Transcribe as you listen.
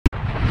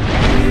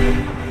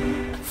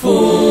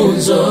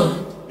Funzo.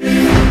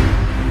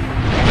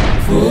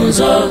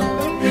 Funzo.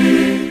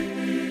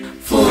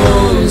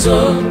 Funzo.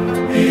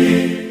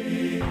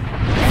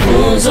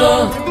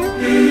 Funzo.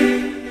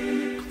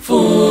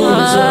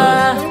 Funzo.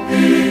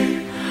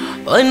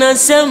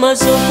 Wanasema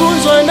so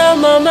funzwa na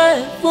mama,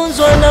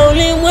 funzwa na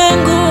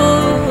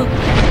ulimwengu.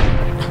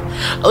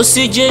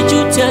 Usije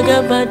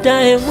jutaga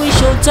baadaye,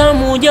 mwisho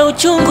utamuja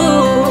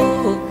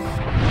uchungu.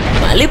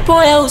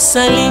 Malipo ya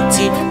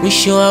usaliti,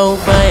 mwisho wa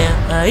ubaya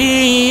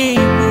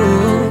aibu.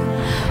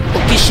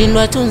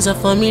 Ukishindwa tunza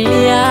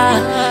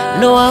familia,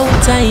 ndoa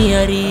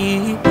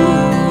utaiharibu.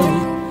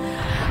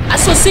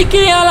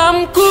 Asosikia la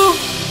mkuu,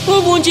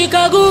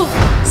 uvunjika guu,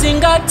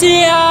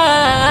 zingatia.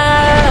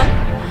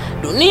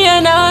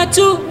 Dunia na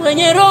watu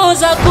wenye roho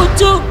za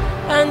kutu,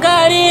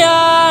 angalia.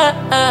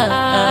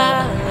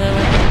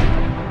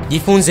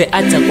 Jifunze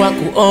hata kwa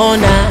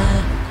kuona,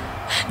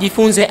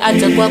 jifunze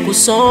hata kwa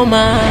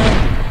kusoma.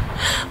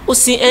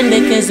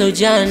 Usiendekeze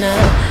ujana,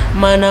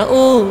 maana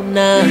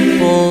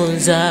unaponza.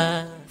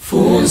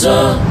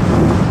 Funzo.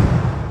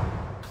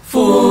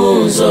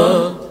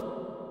 Funzo.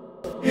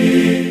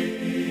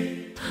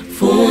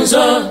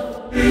 Funzo.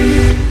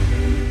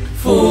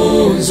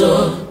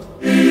 Funzo.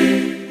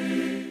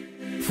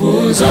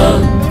 Funzo.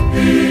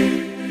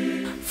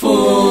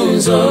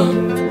 Funzo.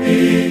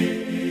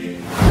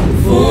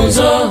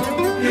 Funzo.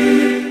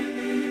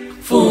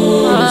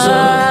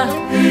 Funzo.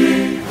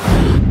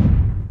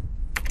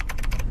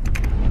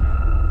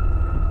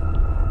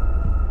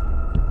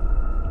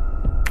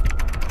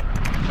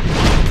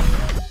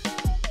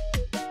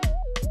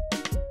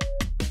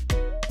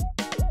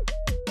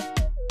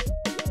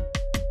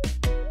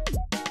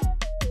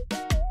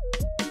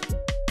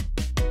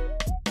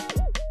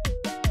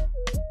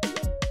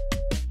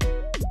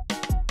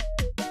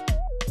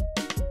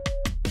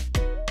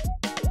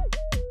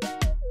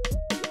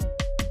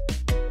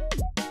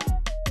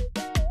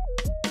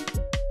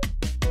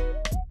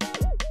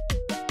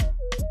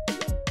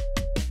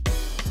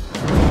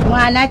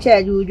 Mwanacha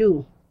ya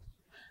juju.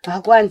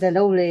 Kwanza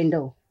ndo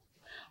ulendo.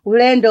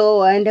 Ulendo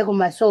waende kwa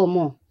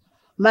masomo.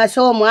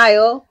 Masomo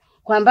hayo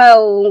kwamba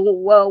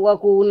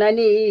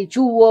wakunani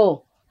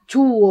chuo.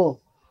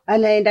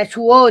 Anaenda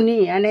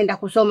chuoni, anaenda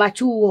kusoma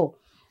chuo.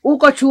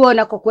 Uko chuo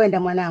nako kwenda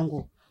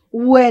mwanangu.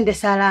 Uende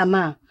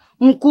salama.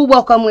 Mkubwa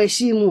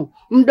ukamheshimu,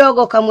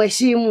 mdogo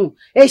ukamheshimu.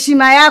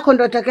 Heshima yako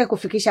ndo itakaye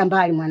kufikisha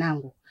mbali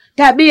mwanangu.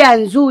 Tabia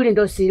nzuri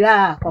ndo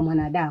silaha kwa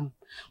mwanadamu.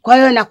 Kwa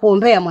hiyo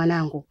nakuombea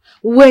mwanangu,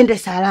 uende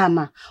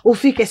salama,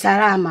 ufike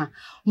salama.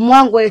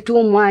 Mwangu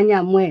wetu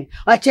mwanya mwe,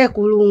 ache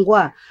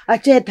kulungwa,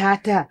 ache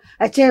tata,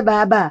 ache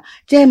baba,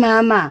 che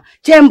mama,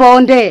 che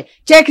mbonde,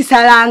 che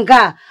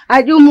kisalanga.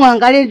 Aju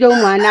muangalie ndio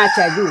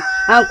mwanacha juu.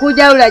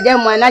 Ankuja ule aje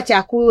mwanacha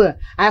akuwe,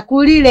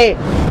 akulile.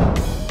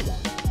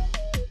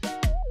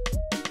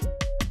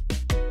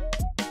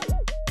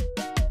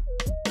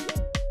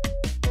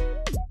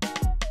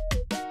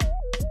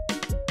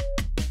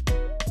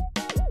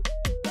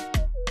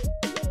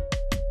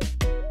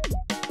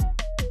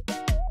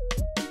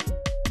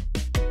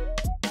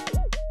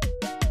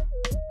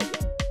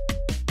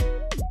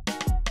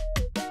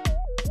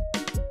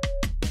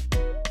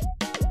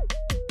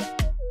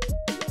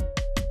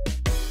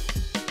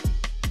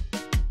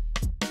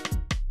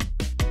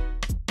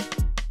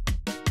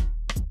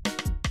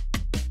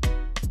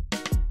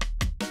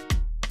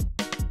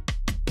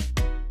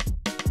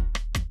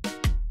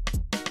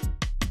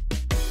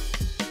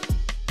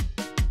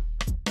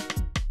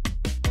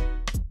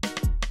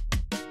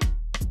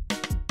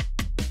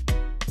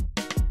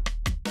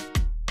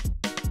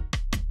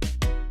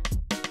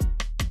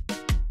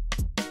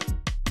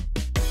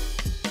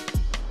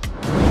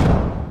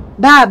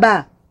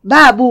 Baba,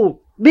 babu,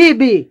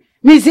 bibi,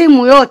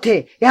 mizimu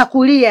yote ya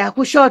kulia, ya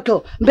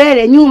kushoto,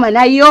 mbele, nyuma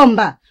na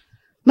iomba.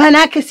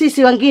 Manake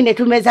sisi wengine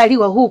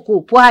tumezaliwa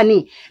huku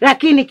pwani,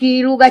 lakini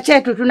kilugha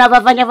chetu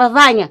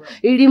tunavavanya.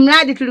 Ili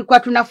mradi tulikuwa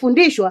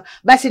tunafundishwa,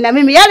 basi na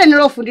mimi yale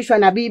nilofundishwa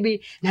na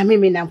bibi, na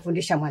mimi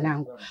namfundisha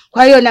mwanangu.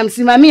 Kwa hiyo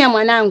namsimamia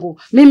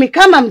mwanangu, mimi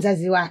kama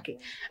mzazi wake.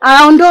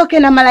 Aondoke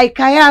na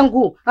malaika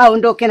yangu,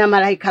 aondoke na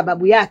malaika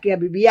babu yake, ya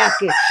bibi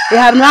yake,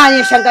 ya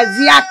mnanye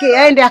shangazi yake,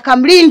 aende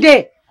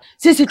akamlinde.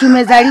 Sisi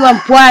tumezaliwa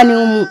mpwani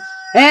humu,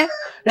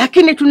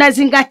 lakini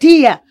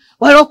tunazingatia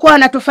walokuwa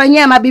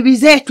wanatufanyia mabibi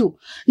zetu,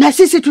 na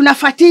sisi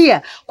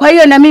tunafuatia. Kwa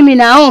hiyo na mimi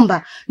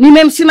naomba,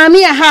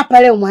 nimemsimamia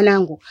hapa leo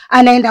mwanangu,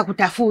 anaenda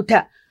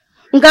kutafuta.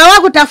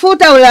 Ngawa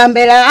kutafuta ule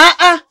ambela,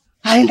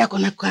 aenda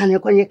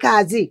kwenye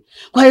kazi.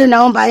 Kwa hiyo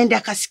naomba aende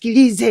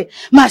akasikilize,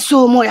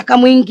 masomo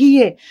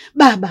yakamuingie.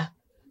 Baba,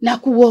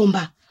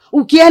 nakuomba,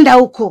 ukienda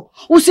huko,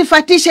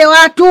 usifatishe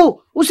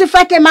watu,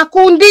 usifate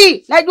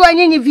makundi. Najua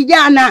nyinyi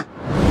vijana.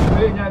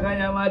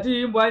 Nyakanya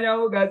matimbwa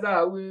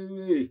nyaugaza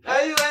wewe.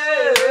 Aiwe.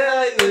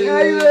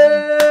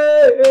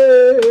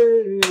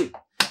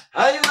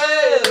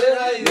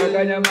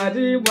 Nyakanya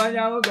matimbwa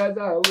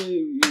nyaugaza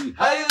wewe.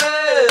 Aiwe.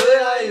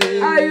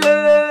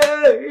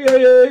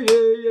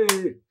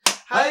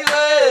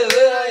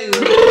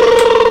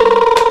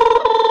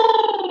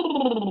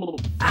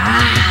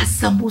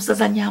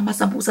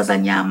 sambusa za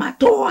nyama.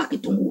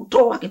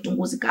 Toa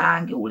kitunguu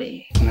zikaange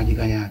ule.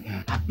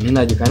 Unajikanyaga. Mimi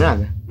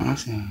najikanyaga?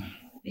 Sasa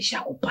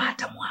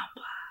Nishakupata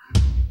mwamba.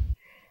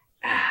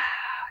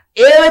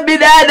 Ewe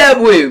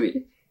binadamu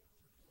wewe.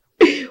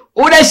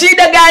 Una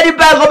shida gani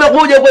mpaka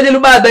umekuja kwenye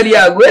lubadhari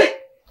yangu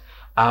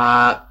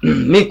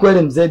Mimi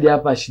kweli mzedi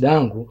hapa shida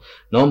yangu,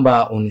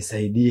 naomba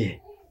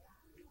unisaidie.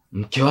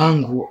 Mke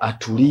wangu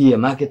atulie,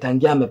 maana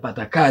tangia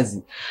amepata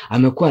kazi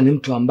amekuwa ni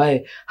mtu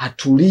ambaye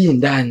hatulii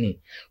ndani.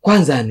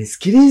 Kwanza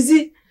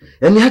anisikilizi,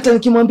 yani hata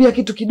nikimwambia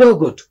kitu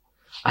kidogo tu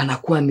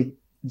anakuwa ni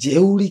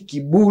jeuri,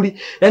 kiburi.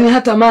 Yani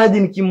hata maji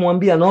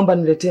nikimwambia naomba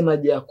niletee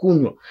maji ya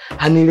kunywa,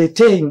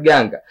 haniletei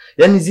mganga.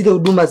 Yani zile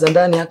huduma za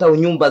ndani hata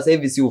unyumba sasa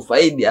hivi si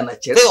ufaidi,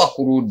 anachelewa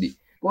kurudi.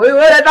 Kwa hiyo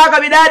wewe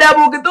unataka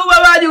binadamu ukituma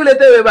maji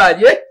uletewe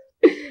maji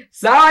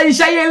Sawa,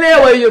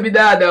 ishaielewa hiyo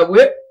binadamu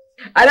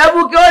Alafu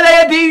ukiona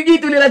yeti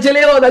jitu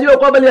linachelewa unajua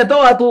kwamba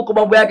linatoa tu kwa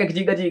mambo yake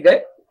kijinga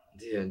jinga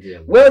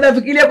Ndio. Wewe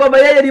unafikiria kwamba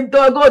yeye ni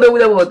mtoa godo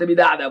muda wote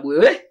binadamu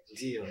wewe?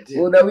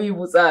 Ndio. Una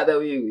wivu sana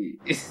wewe.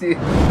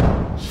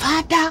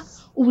 Fata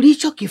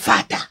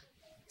ulichokifata.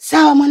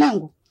 Sawa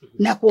mwanangu?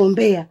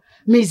 Nakuombea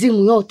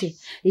mizimu yote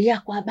ya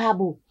kwa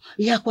babu,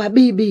 ya kwa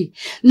bibi.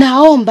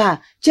 Naomba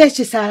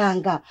chechi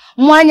saranga,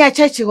 mwanya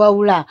chechi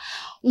waula.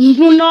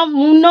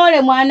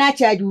 Munole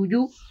mwanache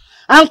ajuju.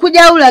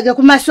 Ankuja ulage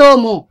ku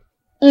masomo.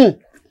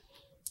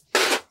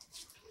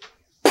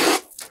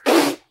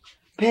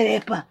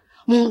 Perepa,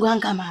 Mungu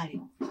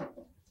angamali.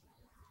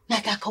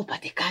 Nataka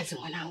upate kazi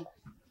mwanangu.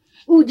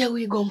 Uje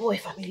uigomboe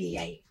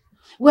familia hii.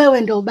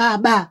 Wewe ndo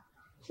baba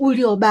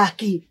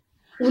uliobaki.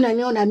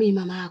 Unaniona mimi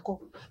mama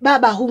yako.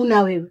 Baba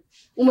huna wewe.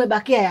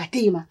 Umebakia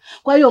yatima.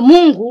 Kwa hiyo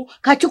Mungu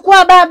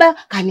kachukua baba,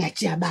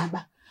 kaniachia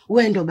baba.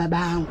 Wewe ndo baba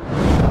yangu.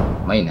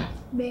 Maina.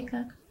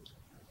 Beka.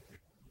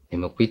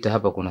 Nimekuita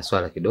hapa kuna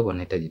swala kidogo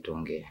nahitaji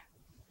tuongee.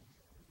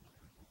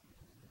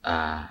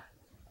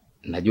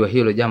 Najua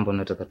hilo jambo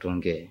nataka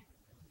tuongee.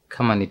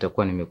 Kama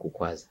nitakuwa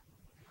nimekukwaza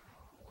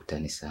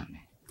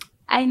utanisamehe.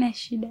 Haina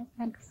shida.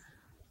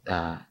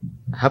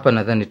 Hapa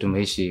nadhani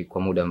tumeishi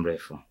kwa muda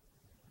mrefu.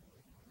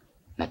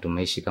 Na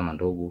tumeishi kama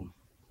ndugu.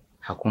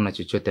 Hakuna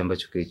chochote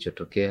ambacho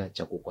kilichotokea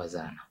cha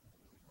kukwazana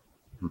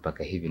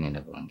mpaka hivi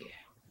ninavyoongea.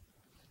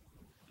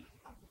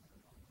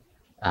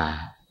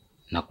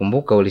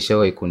 Nakumbuka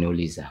ulishawahi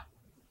kuniuliza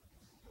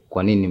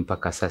kwa nini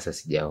mpaka sasa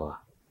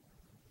sijaoa.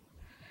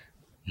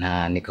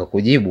 Na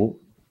nikakujibu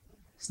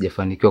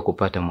sijafanikiwa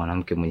kupata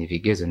mwanamke mwenye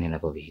vigezo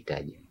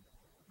ninavyovihitaji.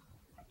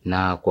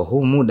 Na kwa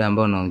huu muda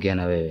ambao naongea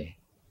na wewe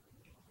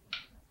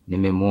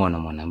nimemuona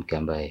mwanamke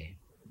ambaye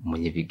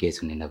mwenye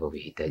vigezo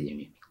ninavyovihitaji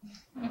mimi.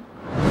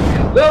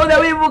 Wewe una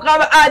wivu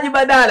kama aji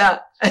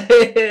badala.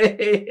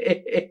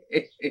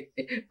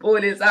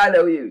 Pole sana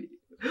wewe.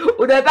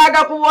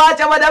 Unataka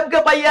kumwacha mwanamke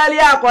kwa hali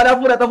yako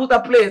alafu unatafuta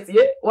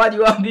place waje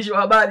waandishi wa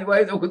habari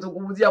waweze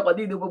kuzungumzia kwa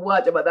nini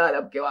umemwacha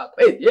badala mke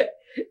wako.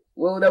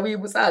 Wewe una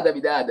wivu sana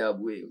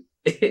binadamu wewe.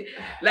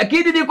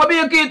 Lakini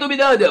nikwambie kitu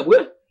binadamu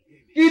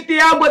kiti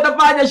yangu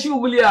atafanya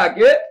shughuli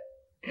yake.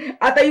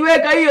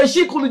 Ataiweka hiyo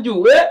shikulu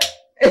juu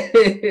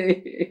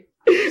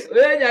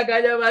Wewe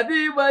nyakanya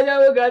madiba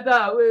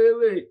nyakata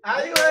wewe.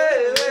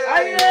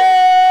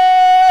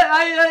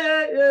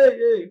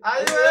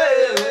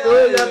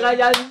 Wewe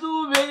nyakanya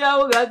nzume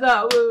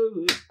nyakata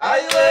wewe.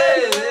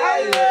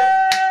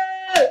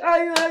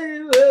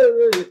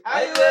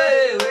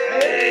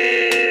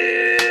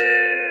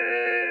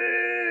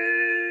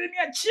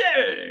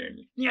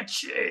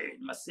 Niache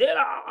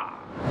masera.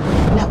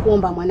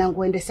 Nakuomba mwanangu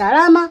uende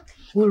salama,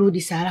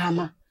 urudi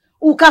salama.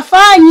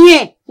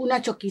 Ukafanye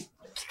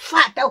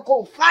unachokifuata uko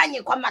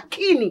ufanye kwa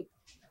makini.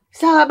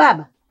 Sawa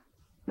baba?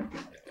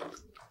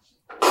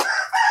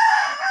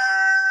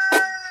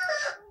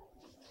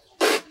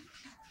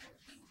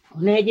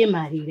 Uneje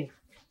malile.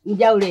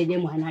 Mja uleje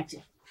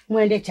mwanache.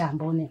 Mwende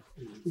chambone.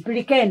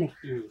 Mpilikene.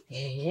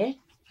 Haya.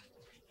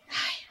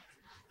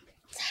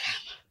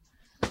 Salama.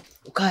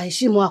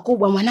 Ukaheshimu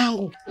wakubwa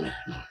mwanangu.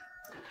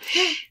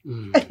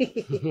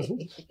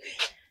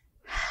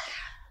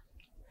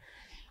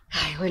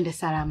 Hai, wende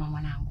salama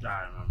mwanangu.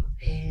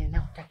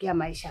 Nakutakia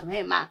maisha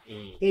mema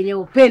yenye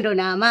upendo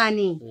na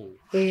amani.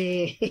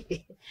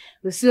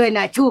 Usiwe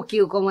na chuki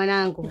huko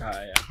mwanangu.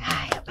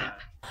 Haya baba.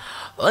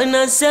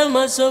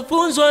 Wanasema so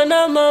funzwa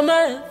na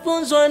mama,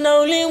 funzwa na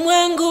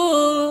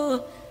ulimwengu.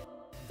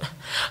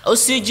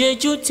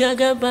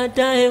 Usijejutiaga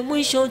baadaye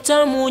mwisho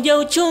utamuja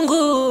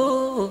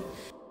uchungu.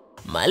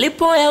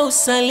 Malipo ya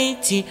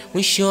usaliti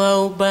mwisho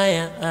wa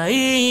ubaya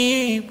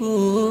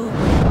aibu.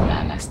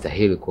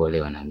 Anastahili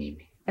kuolewa na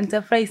mimi.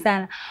 Nitafurahi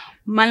sana.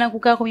 Maana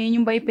kukaa kwenye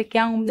nyumba hii peke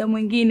yangu muda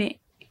mwingine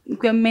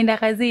nikiwa mmeenda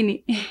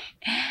kazini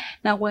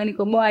na kwa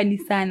niko bored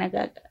sana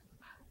kaka.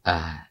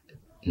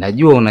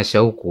 Najua una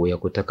shauku ya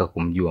kutaka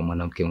kumjua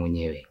mwanamke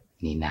mwenyewe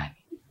ni nani.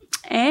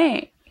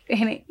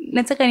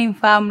 Nataka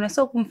nimfahamu na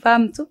sio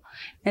kumfahamu tu.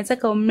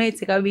 Nataka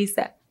umlete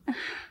kabisa.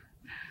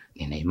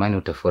 Nina imani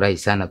utafurahi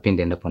sana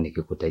pindi endapo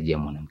nikikutajia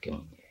mwanamke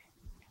mwenyewe.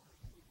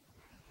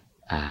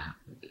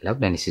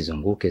 Labda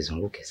nisizunguke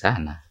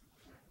sana.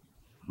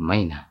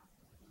 Maina,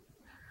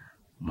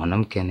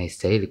 mwanamke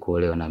anayestahili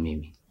kuolewa na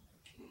mimi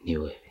ni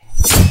wewe.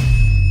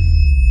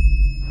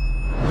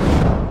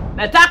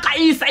 Nataka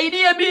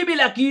isaidie bibi,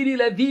 lakini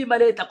lazima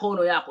leta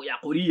kono yako ya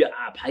kulia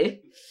hapa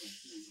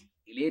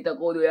Leta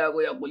kono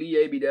yako ya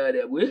kulia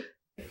bidada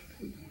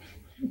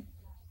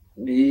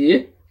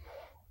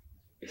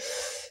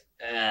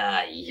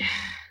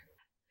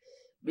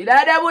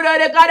Bidada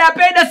unaonekana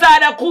apenda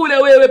sana kule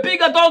wewe.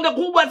 Piga tonge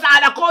kubwa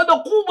sana, kono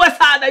kubwa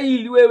sana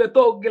hili wewe,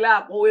 tonge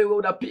lako wewe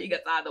unapiga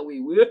sana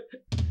wewe.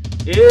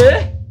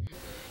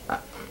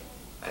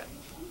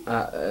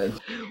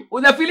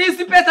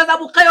 Unafilisi pesa za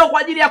mkeo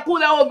kwa ajili ya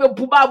kula ovyo,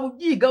 mpumbavu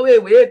mjinga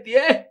wewe eti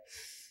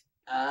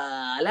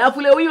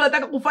alafu leo hii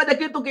unataka kufanya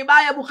kitu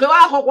kibaya mke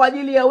wako kwa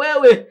ajili ya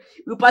wewe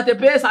upate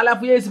pesa,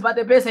 alafu yeye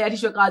sipate pesa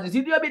yatishwe kazi. Si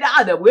ndio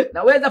binadamu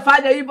Naweza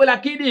fanya hivyo,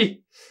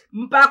 lakini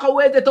mpaka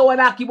uweze toa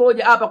laki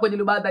moja hapa kwenye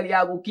lubadali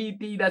yangu.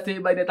 Kiti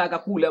inasema inataka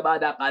kula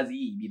baada ya kazi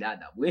hii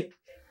binadamu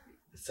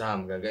Sawa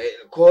mganga.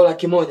 Kwa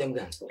laki moja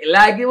mganga.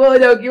 Laki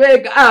moja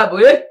ukiweka hapo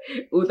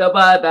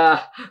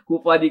utapata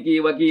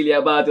kufanikiwa kile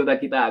ambacho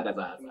unakitaka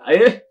sasa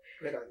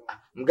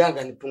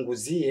Mganga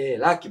nipunguzie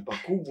laki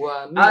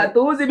pakubwa.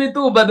 Tuuzi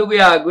mitumba ndugu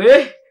yangu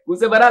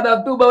Kusema rada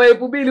mtumba wa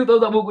 2000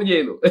 utauza buku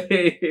jelo.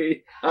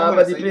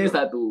 Hapa ni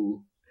pesa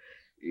tu.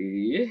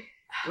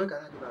 Weka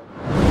laki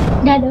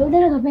baba. Dada,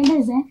 udada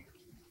kapendeza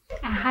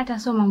Hata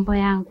so mambo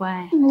yangu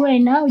haya. Wewe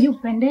na uje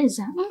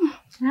kupendeza.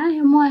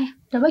 Haya moyo,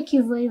 tabaki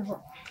hivyo hivyo.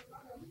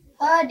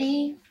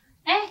 Hodi.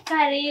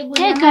 Karibu.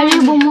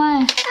 Karibu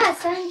moyo.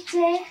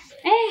 Asante.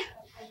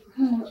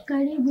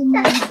 Karibu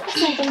moyo.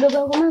 Asante mdogo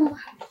wangu mama.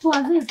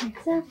 Poa vipi?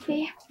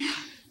 Safi.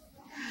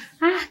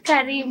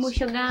 Karibu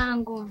shoga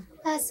yangu.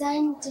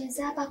 Asante.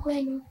 Za hapa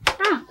kwenu?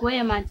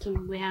 Kwema tu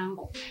ndugu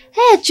yangu.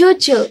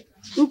 Chuchu.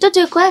 Mtoto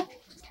yuko wapi?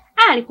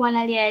 Alikuwa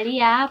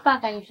analialia hapa,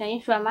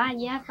 akanyeshwa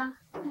maji hapa.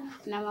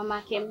 Na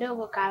mamake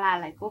mdogo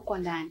kalala huko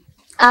ndani.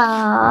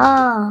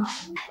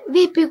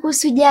 Vipi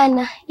kuhusu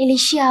jana?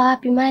 Ilishia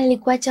wapi? Maana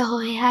nilikuacha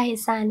hohe hahe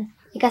sana.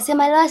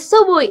 Nikasema leo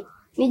asubuhi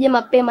nije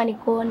mapema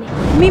nikuone.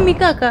 Mimi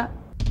kaka?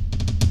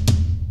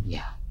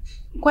 Yeah.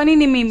 Kwa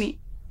nini mimi?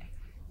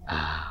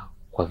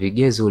 Kwa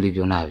vigezo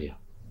ulivyo navyo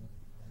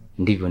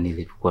ndivyo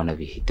nilivyokuwa na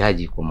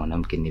vihitaji kwa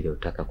mwanamke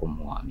niliyotaka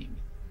kumuoa mimi.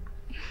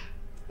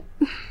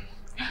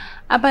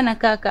 Hapana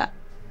kaka.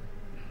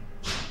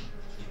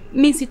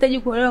 Mimi sihitaji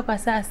kuolewa kwa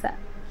sasa.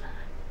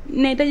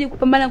 Nahitaji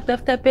kupambana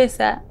kutafuta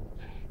pesa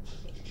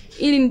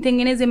ili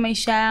nitengeneze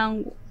maisha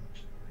yangu.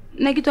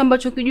 Na kitu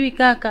ambacho kijui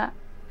kaka,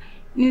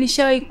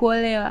 nilishawahi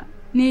kuolewa.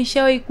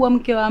 Nilishawahi kuwa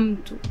mke wa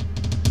mtu.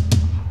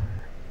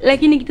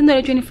 Lakini kitendo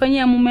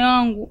alichonifanyia mume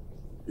wangu,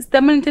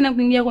 sitamani tena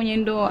kuingia kwenye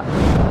ndoa.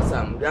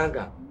 Sasa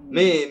mganga,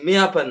 mimi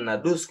hapa nina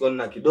dusko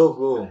na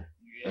kidogo.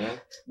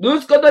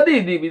 Dusko ndo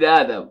nini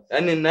binadamu?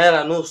 Yaani nina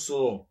hela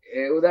nusu.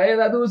 Una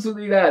hela nusu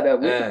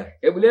binadamu?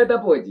 Hebu leta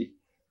pochi.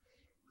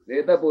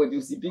 Leta pochi,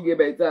 usipige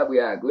mahesabu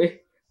yako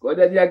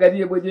Kwanza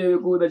jiangalie mwenyewe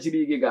kuna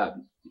shilingi ngapi.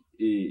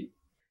 1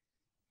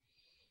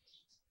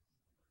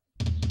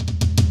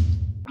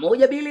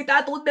 2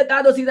 3 4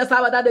 5 6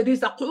 7 8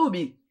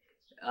 9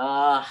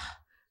 10.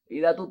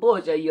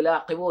 Inatutosha hiyo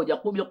laki moja.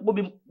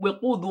 10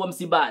 wekundu wa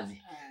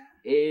Msimbazi.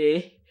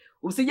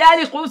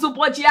 Usijali kuhusu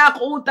pochi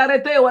yako,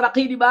 utaretewa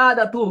lakini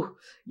baada tu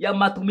ya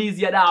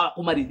matumizi ya dawa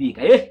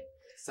kumaridhika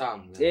Sawa.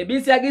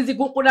 Bisi agizi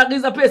kuku na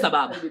agiza pesa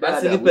baba.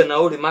 Basi nipe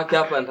nauli maki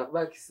hapa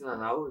nitabaki sina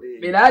nauli.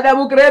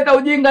 Binadamu kireta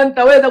ujinga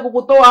nitaweza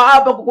kukutoa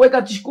hapa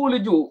kukuweka shikuli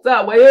juu.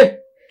 Sawa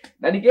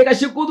Na nikiweka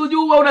shikulu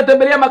juu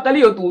unatembelea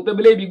makalio tu,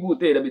 utembelee miguu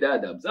tena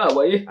binadamu.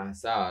 Sawa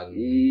Sawa.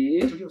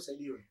 Tulio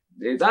usaidiwe.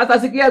 Sasa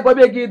sikia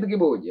kwambie kitu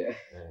kimoja.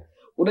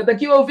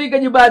 Unatakiwa ufike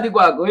nyumbani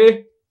kwako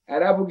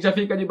Alafu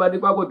ukishafika nyumbani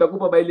kwako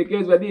utakupa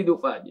maelekezo ya nini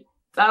ufanye.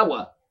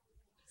 Sawa?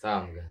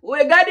 Sawa.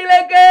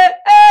 Wegadileke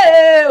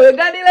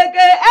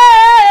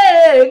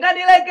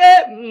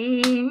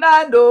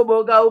nando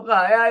boga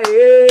ukaya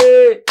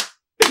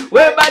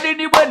we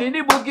badini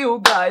bweni buki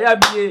ukaya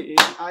mie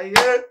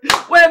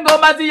we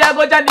ngoma zi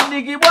yako cha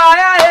nini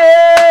kibwaya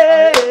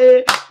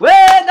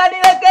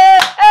wegadileke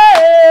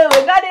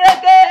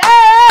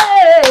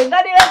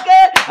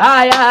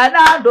aya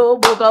nando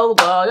boga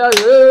ukaya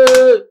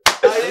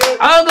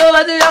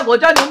ngoma zi yako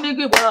cha nini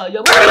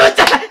kibwaya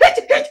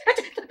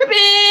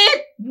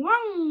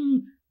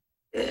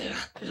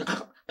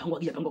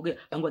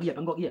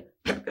Pangogia.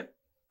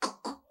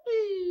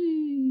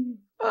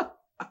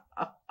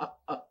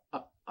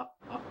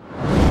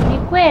 Ni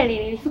kweli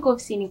nilifika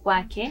ofisini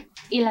kwake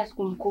ila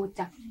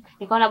sikumkuta.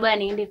 Nikaona bwana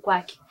niende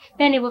kwake.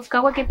 Pia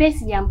nilipofika kwake pia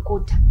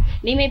sijamkuta.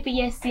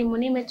 Nimepiga simu,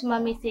 nimetuma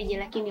message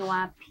lakini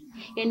wapi.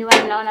 Yaani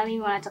wale naona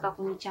mimi wanataka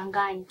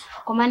kunichanganya.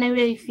 Kwa maana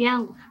yule wifi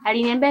yangu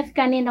aliniambia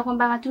fika nenda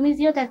kwamba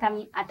matumizi yote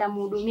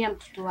atamhudumia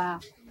mtoto wao.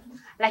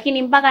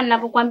 Lakini mpaka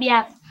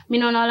ninapokuambia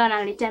mimi naona wale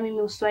wanaletea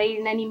mimi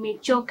uswahili na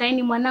nimechoka.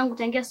 Yaani mwanangu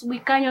tangia asubuhi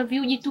kanywa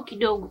viuji tu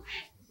kidogo.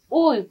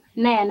 Huyu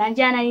naye ana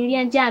njaa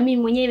ananilia njaa,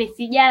 mimi mwenyewe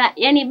sijala.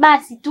 Yaani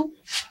basi tu.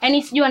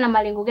 Yaani sijui ana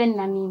malengo gani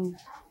na mimi.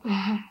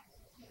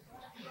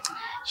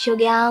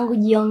 Shoga yangu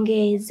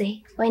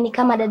jiongeze. Wewe ni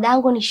kama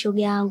dadangu, ni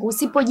shoga yangu.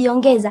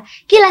 Usipojiongeza,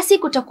 kila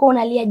siku utakuwa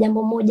unalia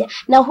jambo moja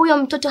na huyo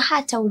mtoto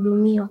hata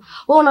hudumiwa.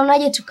 Wewe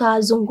unaonaje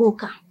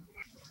tukawazunguka?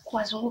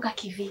 Kuwazunguka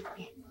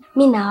kivipi?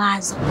 Mimi na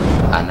wazo.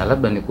 Ana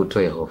labda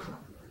nikutoe hofu.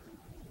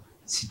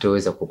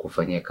 Sitoweza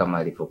kukufanyia kama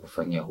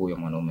alivyokufanyia huyo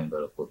mwanaume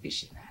ambaye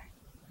ulipoishi naye.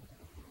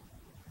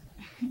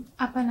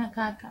 Hapana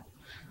kaka.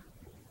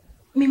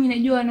 Mimi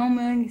najua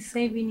wanaume wengi sasa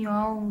hivi ni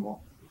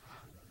waongo.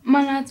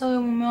 Maana hata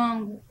huyo mume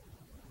wangu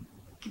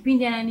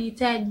kipindi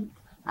ananihitaji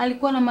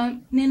alikuwa na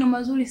maneno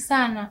mazuri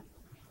sana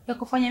ya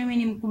kufanya mimi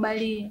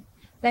nimkubalie,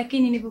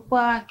 lakini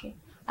nilipokuwa wake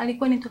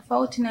alikuwa ni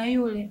tofauti na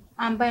yule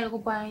ambaye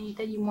alikuwa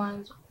ananihitaji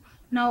mwanzo.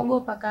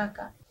 Naogopa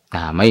kaka.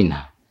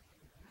 Maina.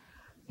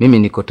 Mimi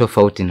niko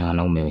tofauti na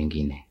wanaume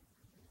wengine.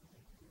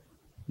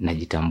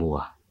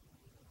 Najitambua.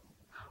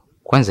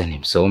 Kwanza ni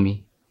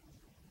msomi.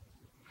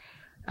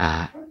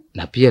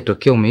 Na pia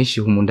tokea umeishi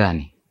humu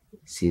ndani,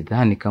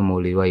 sidhani kama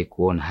uliwahi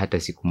kuona hata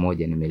siku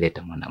moja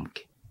nimeleta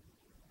mwanamke.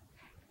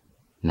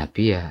 Na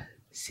pia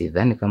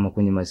sidhani kama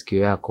kwenye masikio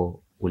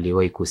yako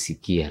uliwahi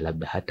kusikia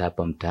labda hata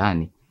hapa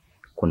mtaani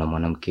kuna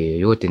mwanamke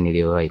yoyote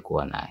niliyowahi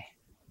kuwa naye.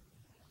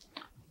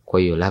 Kwa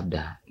hiyo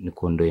labda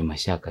nikuondoe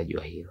mashaka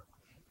jua hilo.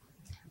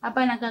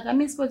 Hapana kaka,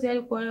 mimi sipo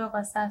tayari kuolewa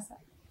kwa sasa.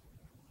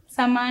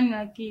 Samahani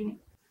lakini.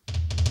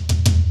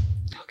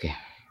 Okay.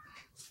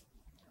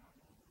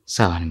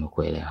 Sawa,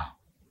 nimekuelewa.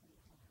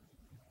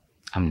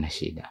 Hamna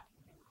shida.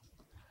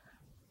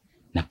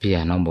 Na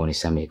pia naomba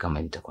unisamehe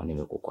kama nitakuwa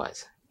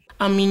nimekukwaza.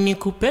 Amini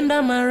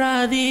kupenda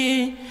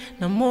maradhi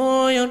na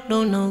moyo ndo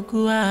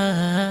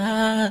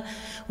unaugua.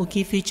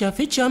 Ukificha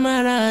ficha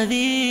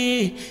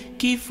maradhi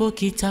kifo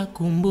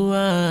kitakumbua.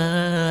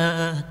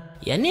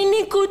 Ya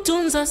nini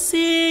kutunza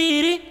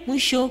siri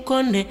mwisho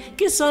konde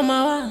kisa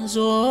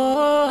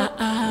mawazo.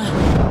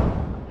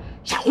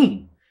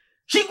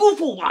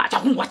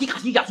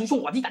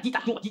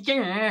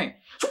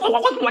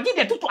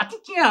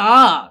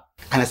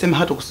 Anasema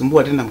hata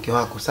kusumbua tena mke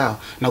wako, sawa?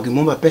 Na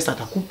ukimwomba pesa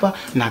atakupa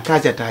na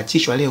kazi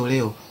ataachishwa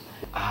leo.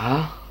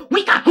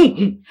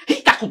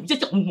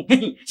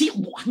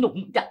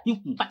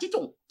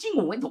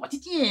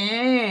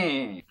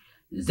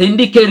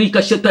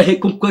 Zindikerika sheta he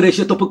kumkore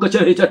sheta pukacha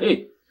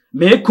he.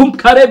 Me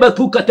kumkareba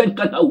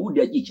tukatenka na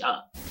hudia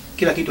jicha.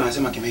 Kila kitu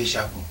anasema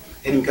kimeisha hapo.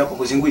 Yaani mke wako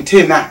kuzingui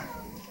tena.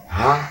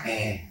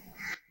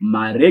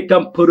 Mareka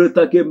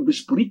mporota ke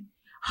mbishpuri.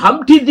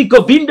 Hamti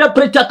diko vinda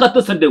precha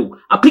kato sandeu.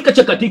 Apika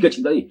chakatika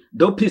chingai.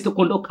 Do pisa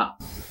kondoka.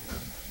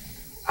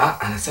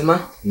 Anasema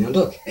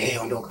niondoke?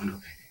 Ondoka.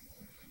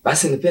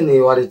 Basi nipeni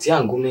wallet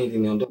yangu mimi ili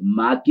niondoke.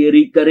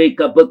 Makirika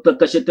reka bota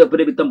kasheta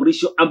pere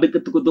vitambulisho ambeke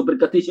tuko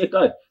brikatisha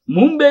kai.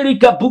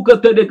 Mumberika buka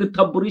tere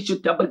kitambulisho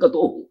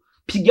tabrikato.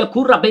 Piga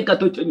kura beka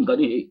to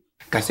chingani.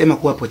 Kasema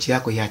kuwa pochi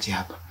yako iache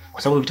hapa.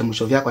 Kwa sababu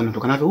vitambulisho vyako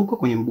anatoka navyo huko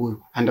kwenye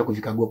mbuyu. Anaenda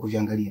kuvikagua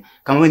kuviangalia.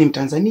 Kama wewe ni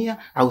Mtanzania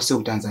au sio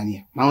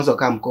Mtanzania. Mauzo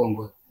kama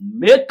Mkongwe.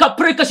 Meka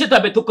preka sheta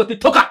betuko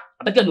toka.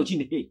 Atakia no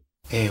chini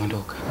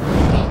ondoka.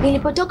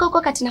 Nilipotoka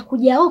huko kati na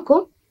kuja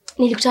huko,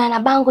 nilikutana na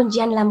bango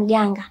njiani la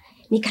mganga.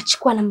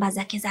 Nikachukua namba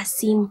zake za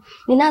simu.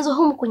 Ninazo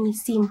humu kwenye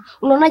simu.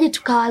 Unaonaje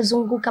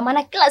tukawazunguka?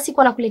 Maana kila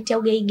siku anakuletea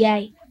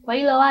ugaigai. Kwa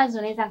hilo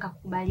wazo naweza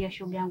nikakukubalia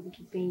shoga yangu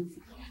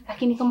kipenzi.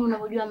 Lakini kama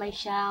unavyojua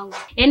maisha yangu,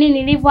 yaani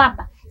nilivyo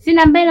hapa,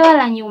 sina mbele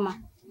wala nyuma.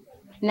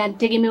 Na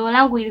tegemeo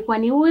langu ilikuwa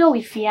ni huyo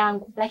wifi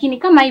yangu. Lakini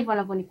kama hivyo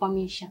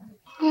anavyonikwamisha.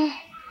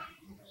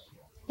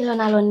 Hilo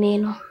nalo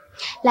neno.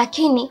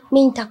 Lakini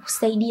mimi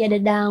nitakusaidia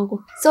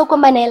dadangu. Sio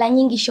kwamba na hela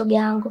nyingi shoga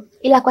yangu,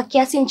 ila kwa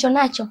kiasi nicho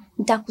nacho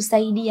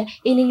nitakusaidia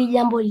ili li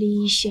jambo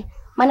liishe.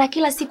 Maana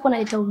kila siku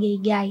analeta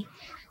ugaigai.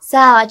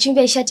 Sawa, Chumvi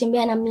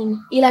alishatembea na mimi,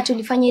 ila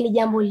tulifanya ili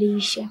jambo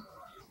liishe.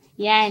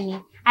 Yaani,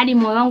 hadi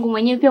moyo wangu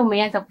mwenyewe pia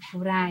umeanza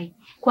kufurahi.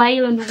 Kwa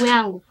hilo ndugu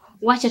yangu,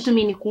 wacha tu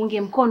mimi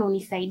nikuunge mkono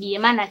unisaidie,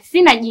 maana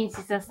sina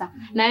jinsi sasa.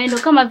 Na wewe ndo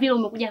kama vile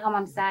umekuja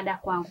kama msaada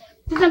kwangu.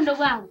 Sasa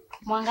mdogo wangu,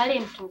 muangalie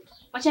mtoto.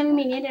 Wacha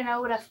mimi niende na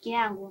huyo rafiki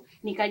yangu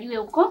nikajue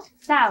huko.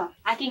 Sawa?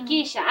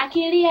 Hakikisha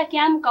akilia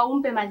kiamka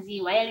umpe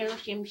maziwa yale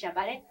yalochemsha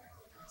pale.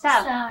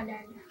 Sawa? Sawa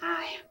dada.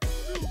 Haya.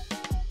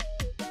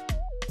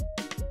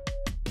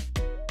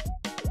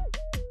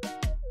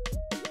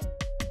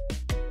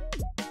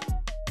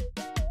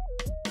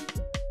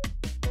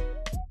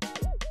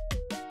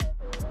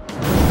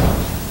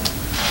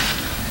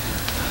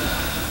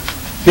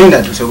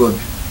 Nenda tu usiogope.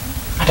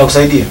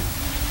 Atakusaidia.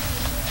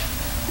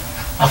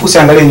 Afu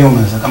usiangalie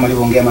nyuma sasa kama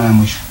alivyoongea mara ya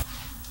mwisho.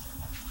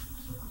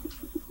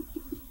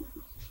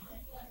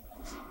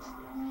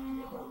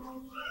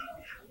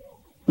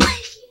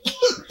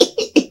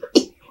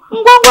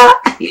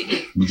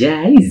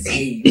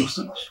 Jaizi.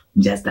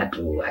 Just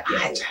tu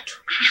acha tu.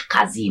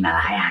 Kazi ina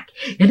raha yake.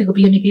 Yaani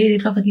kupiga mikelele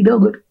tu hapa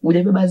kidogo tu.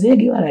 Hujabeba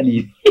zege wala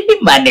nini.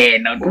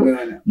 Maneno tu.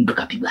 Mtu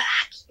kapigwa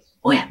laki.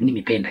 Oya, mimi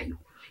nimependa hiyo.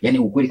 Yaani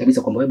ukweli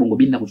kabisa kwamba wewe bongo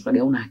bini na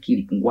kuchutaga una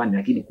akili punguani,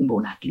 lakini kumbe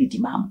una akili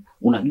timamu.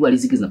 Unajua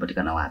riziki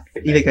zinapatikana wapi.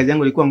 Ile kazi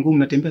yangu ilikuwa ngumu,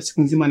 natembea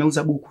siku nzima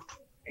nauza buku tu.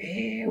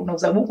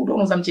 Unauza buku tu,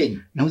 unauza mcheji?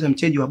 Nauza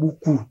mcheji wa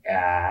buku.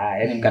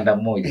 Yaani mkanda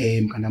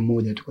mmoja. Mkanda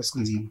mmoja tu kwa siku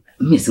nzima.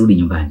 Mimi sirudi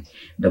nyumbani.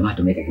 Ndio maana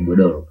tumeweka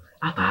kigodoro.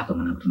 hapa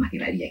mwanangu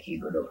tunakilalia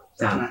kigodoro.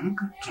 Sawa?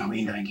 Tunaamka,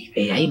 tunawinda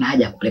wengine. Haina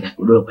haja ya kupeleka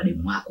kigodoro kwa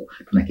demu wako.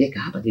 Tunakiweka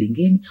hapa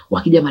kilingeni,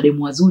 wakija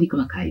mademu wazuri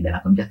kama kawaida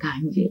nakwambia kaa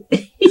nje.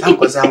 Zangu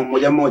kwa zangu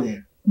mmoja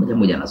mmoja. Moja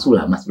moja na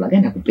sura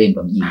gani ya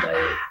kupendwa mjinga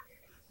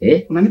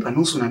wewe? Unanipa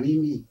nusu na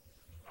mimi.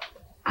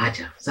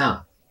 Acha,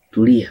 sawa.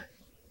 Tulia.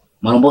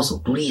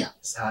 Maromboso, tulia.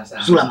 Sawa.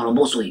 Sura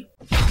maromboso hiyo.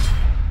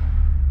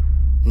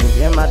 Ni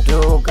vyema tu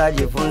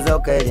ukajifunza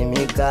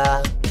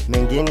ukaelimika,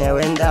 mengine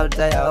wenda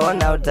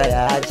utayaona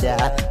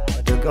utayaacha.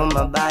 Matukio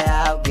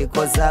mabaya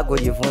ukikosa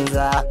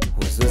kujifunza,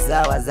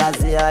 hususa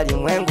wazazi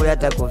walimwengu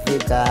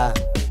yatakufika.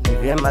 Ni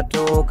vyema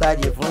tu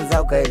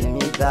ukajifunza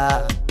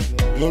ukaelimika,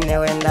 mengine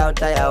wenda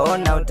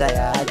utayaona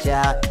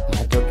utayaacha.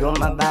 Matukio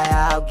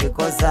mabaya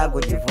ukikosa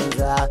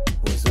kujifunza,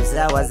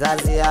 hususa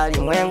wazazi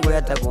walimwengu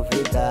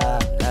yatakufika.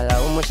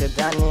 Nalaumu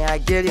shetani,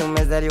 akili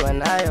umezaliwa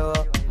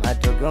nayo.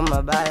 Matokeo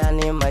mabaya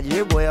ni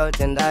majibu ya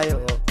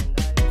utendayo.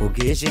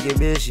 Ukiishi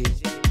kibishi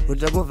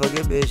utakufa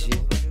kibishi,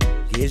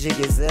 ukiishi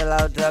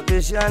kisela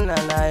utapishana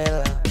na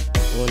hela.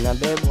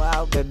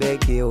 Unabebwa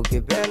ubebeki,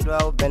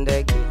 ukipendwa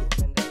upendeki.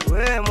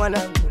 We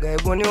mwanangu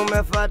gaibuni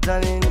umefuata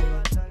nini?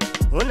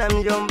 Una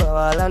mjomba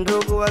wala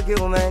ndugu wa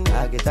kiumeni.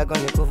 Akitaka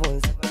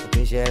nikufunze,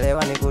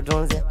 ukishelewa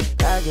nikutunze.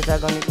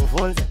 Akitaka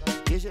nikufunze,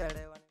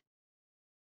 ukishelewa